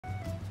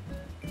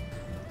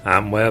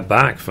And we're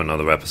back for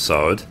another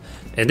episode.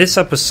 In this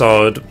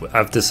episode,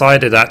 I've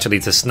decided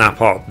actually to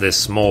snap up this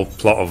small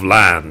plot of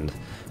land,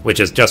 which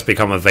has just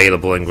become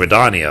available in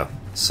Gridania.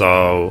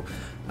 So,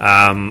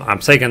 I'm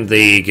taking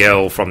the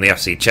gil from the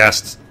FC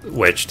chest,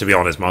 which, to be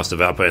honest, most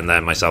of it I put in there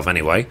myself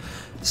anyway.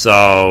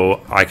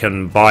 So, I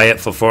can buy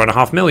it for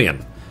 4.5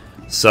 million.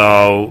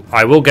 So,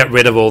 I will get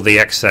rid of all the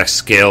excess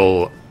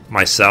skill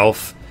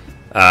myself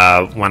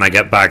when I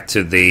get back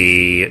to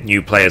the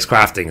new players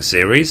crafting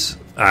series.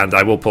 And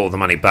I will pull the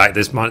money back.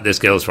 This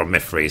skill is from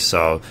Mithrie,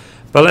 so...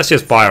 But let's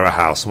just buy her a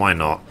house, why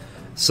not?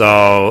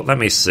 So, let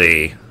me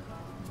see.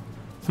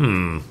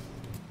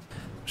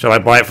 Shall I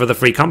buy it for the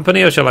free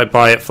company, or shall I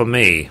buy it for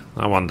me?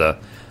 I wonder.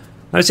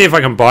 Let me see if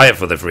I can buy it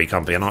for the free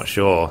company, I'm not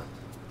sure.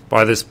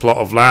 Buy this plot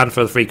of land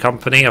for the free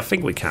company? I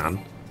think we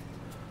can.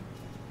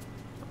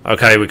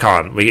 Okay, we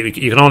can't.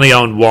 You can only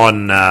own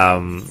one...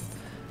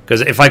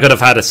 Because if I could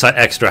have had an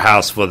extra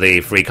house for the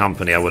free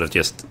company, I would have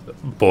just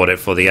bought it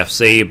for the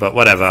FC, but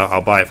whatever,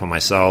 I'll buy it for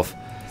myself.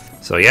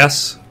 So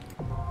yes.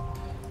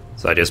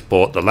 So I just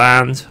bought the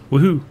land.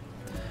 Woohoo!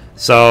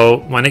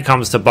 So when it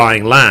comes to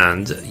buying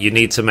land, you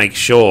need to make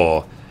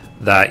sure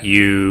that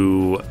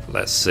you...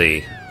 Let's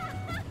see.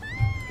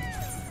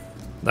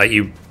 That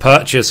you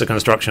purchase a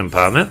construction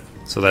permit.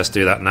 So let's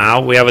do that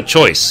now. We have a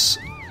choice.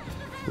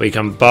 We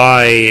can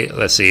buy,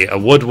 let's see, a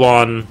wood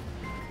one,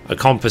 a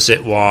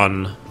composite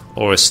one,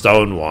 or a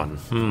stone one.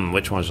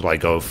 Which one should I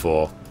go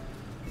for?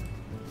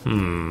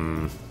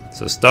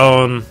 So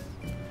stone.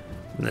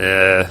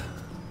 Nah.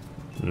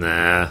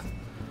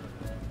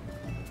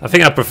 I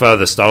think I prefer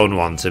the stone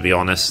one, to be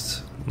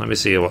honest. Let me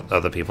see what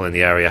other people in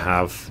the area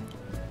have.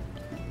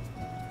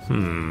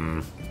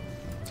 Well,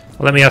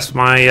 let me ask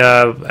my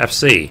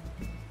FC.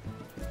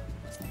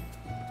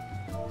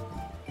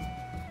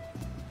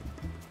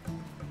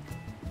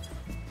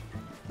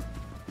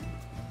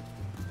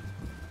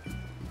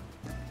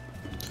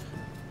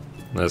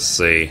 Let's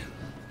see.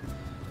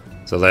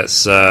 So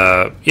let's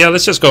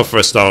let's just go for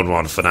a stone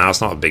one for now. It's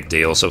not a big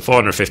deal. So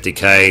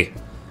 450k.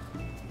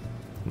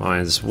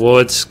 Mine's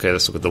wood. Okay,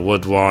 let's look at the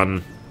wood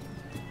one.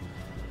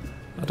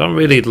 I don't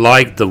really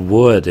like the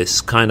wood.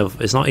 It's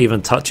not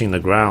even touching the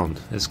ground.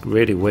 It's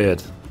really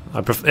weird.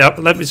 I prefer.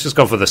 Let me just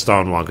go for the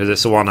stone one because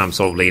it's the one I'm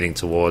sort of leaning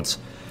towards.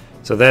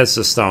 So there's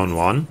the stone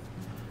one.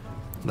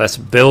 Let's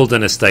build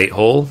an estate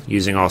hall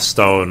using our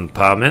stone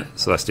permit.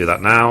 So let's do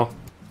that now.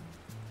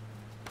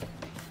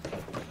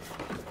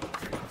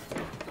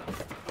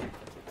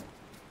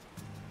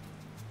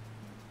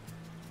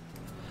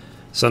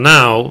 So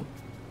now,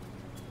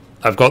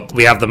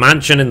 we have the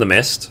mansion in the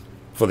mist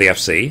for the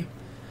FC.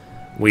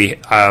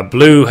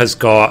 Blue has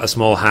got a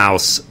small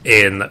house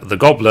in the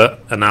Goblet,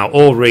 and now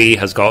Au Rie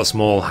has got a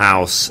small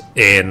house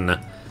in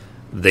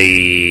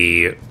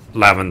the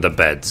Lavender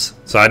beds.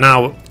 So I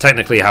now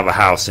technically have a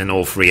house in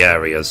all three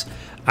areas.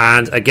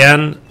 And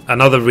again,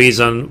 another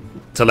reason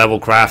to level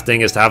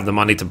crafting is to have the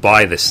money to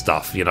buy this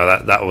stuff. You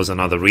know, that was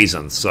another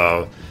reason.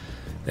 So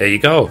there you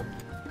go.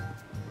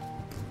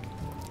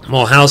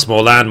 More house,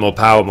 more land, more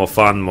power, more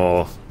fun,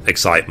 more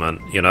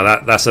excitement. You know,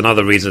 that's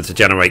another reason to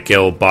generate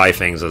guild, buy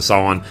things, and so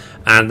on.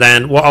 And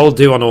then what I'll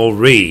do on Au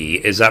Rie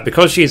is that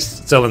because she's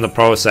still in the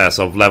process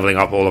of leveling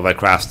up all of her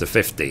crafts to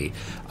 50,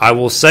 I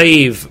will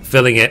save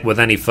filling it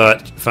with any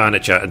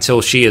furniture until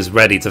she is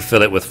ready to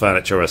fill it with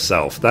furniture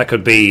herself. That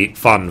could be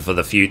fun for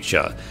the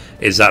future,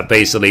 is that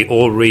basically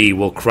Au Rie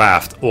will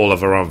craft all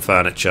of her own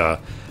furniture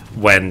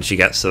when she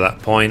gets to that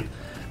point.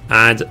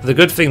 And the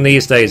good thing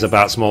these days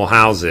about small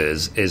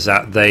houses is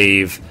that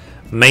they've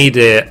made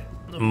it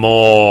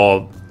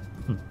more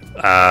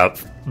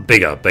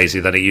bigger,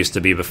 basically, than it used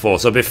to be before.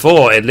 So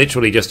before, it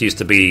literally just used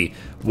to be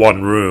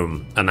one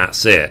room, and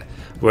that's it.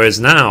 Whereas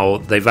now,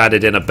 they've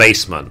added in a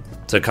basement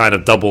to kind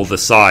of double the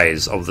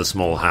size of the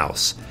small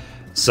house.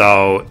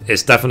 So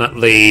it's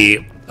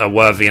definitely a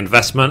worthy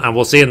investment, and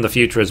we'll see in the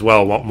future as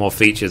well what more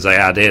features they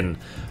add in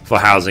for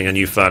housing and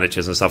new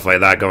furnitures and stuff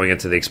like that going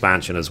into the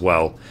expansion as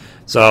well.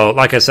 So,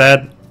 like I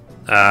said,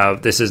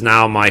 this is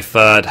now my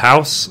third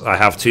house. I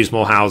have 2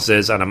 small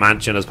houses and a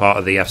mansion as part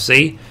of the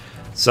FC.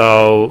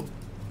 So,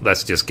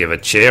 let's just give a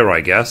cheer,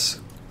 I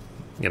guess.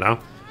 You know.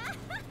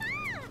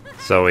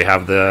 So, we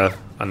have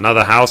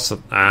another house.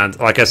 And,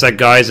 like I said,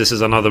 guys, this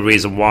is another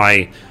reason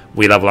why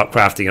we level up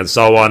crafting and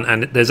so on.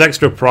 And there's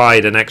extra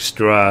pride and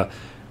extra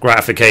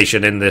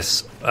gratification in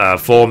this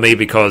for me,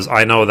 because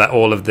I know that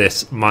all of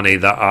this money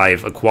that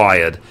I've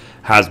acquired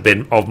has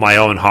been of my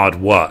own hard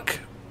work.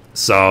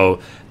 So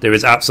there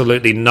is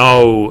absolutely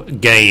no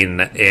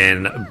gain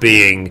in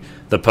being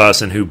the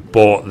person who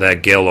bought their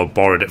gil or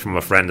borrowed it from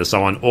a friend or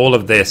so on. All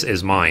of this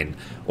is mine.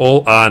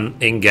 All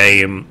earned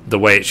in-game the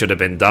way it should have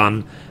been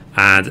done.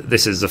 And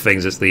this is the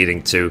things it's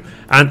leading to.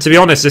 And to be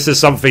honest, this is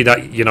something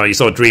that, you know, you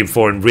sort of dream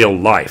for in real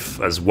life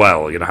as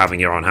well, you know,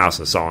 having your own house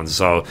and so on.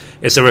 So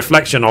it's a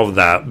reflection of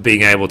that,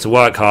 being able to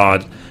work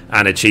hard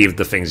and achieve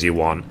the things you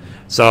want.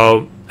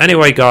 So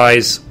anyway,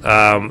 guys,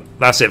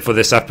 that's it for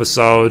this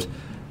episode.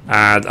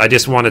 And I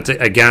just wanted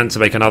to, again, to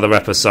make another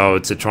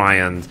episode to try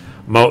and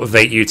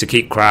motivate you to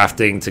keep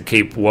crafting, to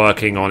keep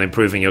working on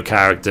improving your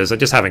characters, and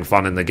just having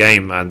fun in the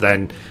game. And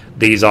then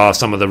these are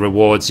some of the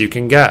rewards you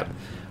can get.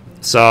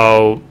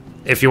 So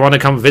if you want to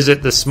come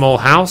visit this small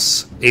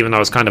house, even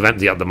though it's kind of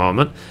empty at the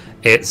moment,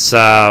 it's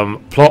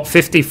plot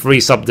 53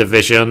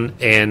 subdivision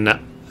in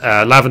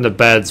Lavender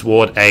Beds,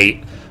 Ward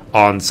 8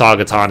 on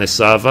Sargatanas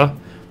server.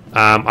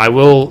 I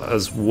will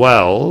as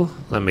well,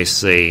 let me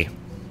see,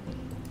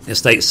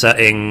 estate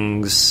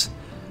settings,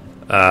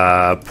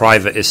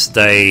 private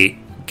estate,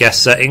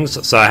 guest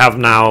settings. So I have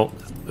now,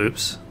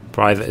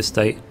 private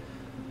estate.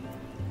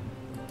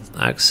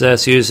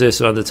 Access, use this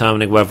when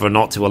determining whether or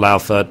not to allow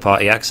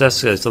third-party access.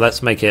 So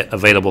let's make it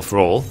available for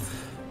all.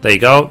 There you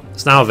go.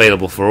 It's now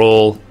available for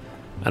all.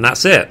 And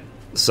that's it.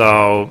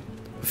 So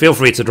feel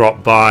free to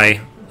drop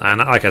by. And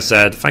like I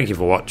said, thank you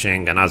for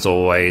watching. And as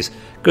always,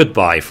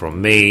 goodbye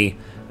from me.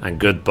 And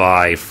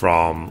goodbye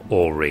from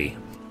Au Rie.